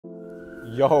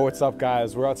Yo, what's up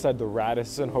guys? We're outside the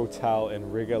Radisson Hotel in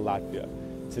Riga, Latvia.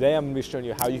 Today I'm going to be showing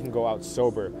you how you can go out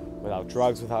sober, without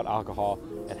drugs, without alcohol,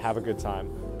 and have a good time.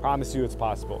 Promise you it's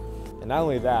possible. And not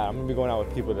only that, I'm going to be going out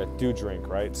with people that do drink,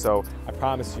 right? So I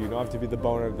promise you, you don't have to be the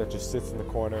boner that just sits in the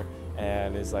corner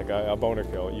and is like a boner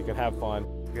kill. You can have fun,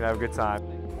 you can have a good time.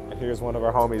 And here's one of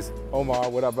our homies, Omar.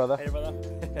 What up, brother? Hey, brother.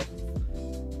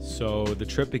 So the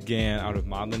trip began out of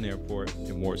Modlin Airport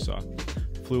in Warsaw.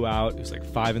 Flew out, it was like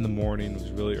 5 in the morning, it was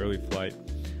a really early flight.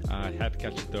 I had to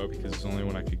catch it though because it's the only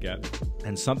one I could get.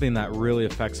 And something that really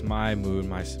affects my mood,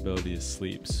 my stability, is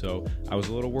sleep. So I was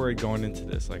a little worried going into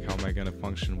this, like how am I gonna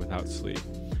function without sleep?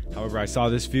 However, I saw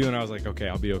this view and I was like, okay,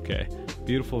 I'll be okay.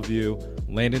 Beautiful view,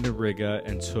 landed in Riga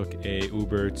and took a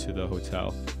Uber to the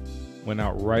hotel. Went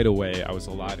out right away. I was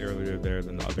a lot earlier there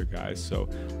than the other guys. So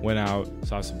went out,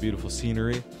 saw some beautiful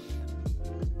scenery.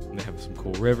 They have some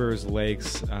cool rivers,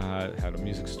 lakes, had a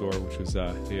music store, which was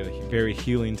very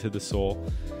healing to the soul.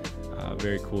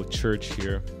 Very cool church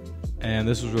here. And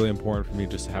this was really important for me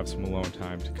just to have some alone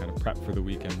time to kind of prep for the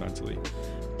weekend mentally.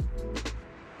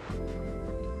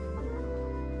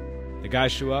 The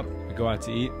guys show up, we go out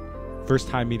to eat. First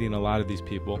time meeting a lot of these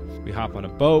people. We hop on a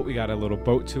boat, we got a little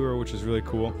boat tour, which was really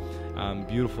cool.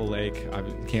 Beautiful lake, I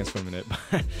can't swim in it,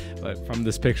 but from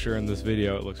this picture and this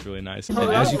video, it looks really nice. And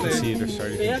as you can see, they're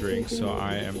starting to drink, so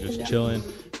I am just chilling,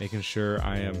 making sure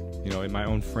I am, in my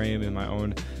own frame, in my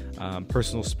own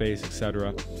personal space,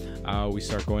 etc. We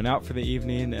start going out for the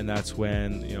evening, and that's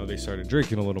when, they started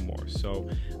drinking a little more. So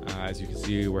as you can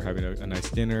see, we're having a nice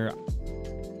dinner.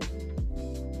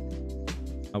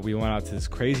 We went out to this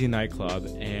crazy nightclub,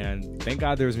 and thank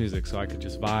God there was music so I could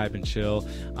just vibe and chill.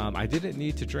 I didn't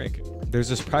need to drink. There's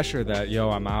this pressure that,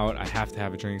 I'm out, I have to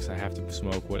have a drink, so I have to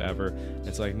smoke, whatever.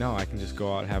 It's like, no, I can just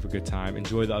go out, have a good time,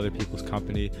 enjoy the other people's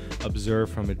company, observe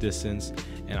from a distance,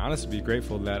 and honestly be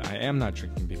grateful that I am not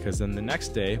drinking, because then the next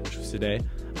day, which was today,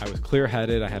 I was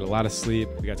clear-headed, I had a lot of sleep,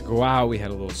 we got to go out, we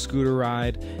had a little scooter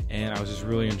ride, and I was just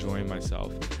really enjoying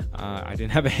myself. I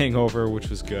didn't have a hangover, which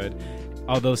was good.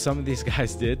 Although some of these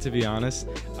guys did, to be honest,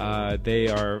 they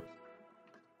are...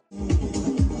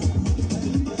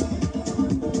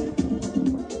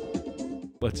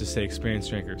 let's just say experienced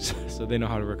drinkers, so they know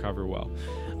how to recover well.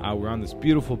 We're on this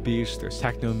beautiful beach, there's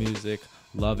techno music,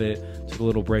 love it. Took a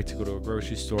little break to go to a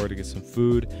grocery store to get some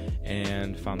food,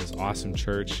 and found this awesome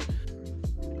church.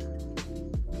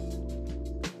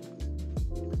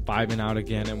 Vibing out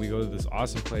again, and we go to this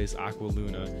awesome place, Aqua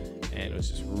Luna, and it was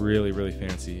just really, really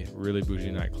fancy, really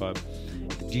bougie nightclub.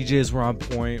 The DJs were on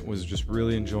point, was just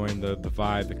really enjoying the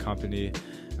vibe, the company.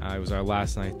 It was our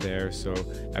last night there, so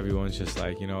everyone's just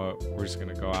like, we're just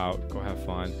gonna go out, go have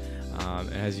fun.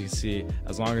 And as you can see,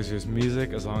 as long as there's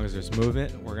music, as long as there's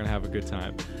movement, we're gonna have a good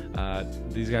time.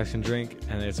 These guys can drink,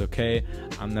 and it's okay.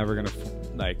 I'm never gonna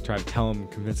try to tell them,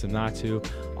 convince them not to.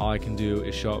 All I can do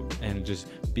is show up and just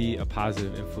be a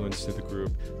positive influence to the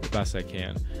group the best I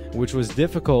can, which was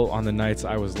difficult on the nights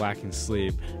I was lacking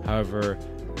sleep. However,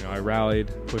 I rallied,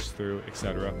 pushed through,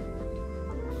 etc.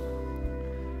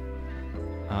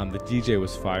 The DJ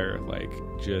was fire,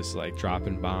 just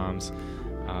dropping bombs.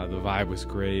 The vibe was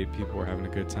great. People were having a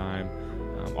good time.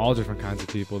 All different kinds of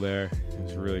people there. It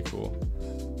was really cool.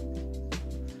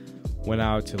 Went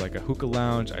out to a hookah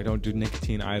lounge. I don't do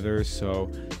nicotine either,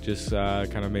 so just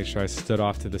kind of made sure I stood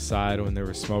off to the side when they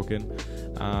were smoking.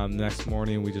 Next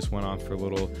morning, we just went on for a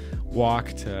little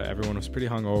walk. Everyone was pretty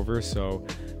hungover, so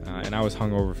and I was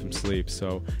hungover from sleep.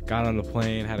 So got on the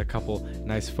plane, had a couple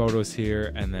nice photos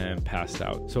here, and then passed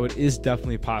out. So it is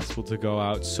definitely possible to go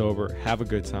out sober, have a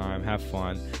good time, have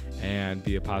fun, and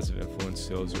be a positive influence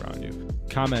to those around you.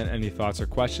 Comment any thoughts or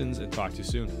questions, and talk to you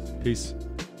soon. Peace.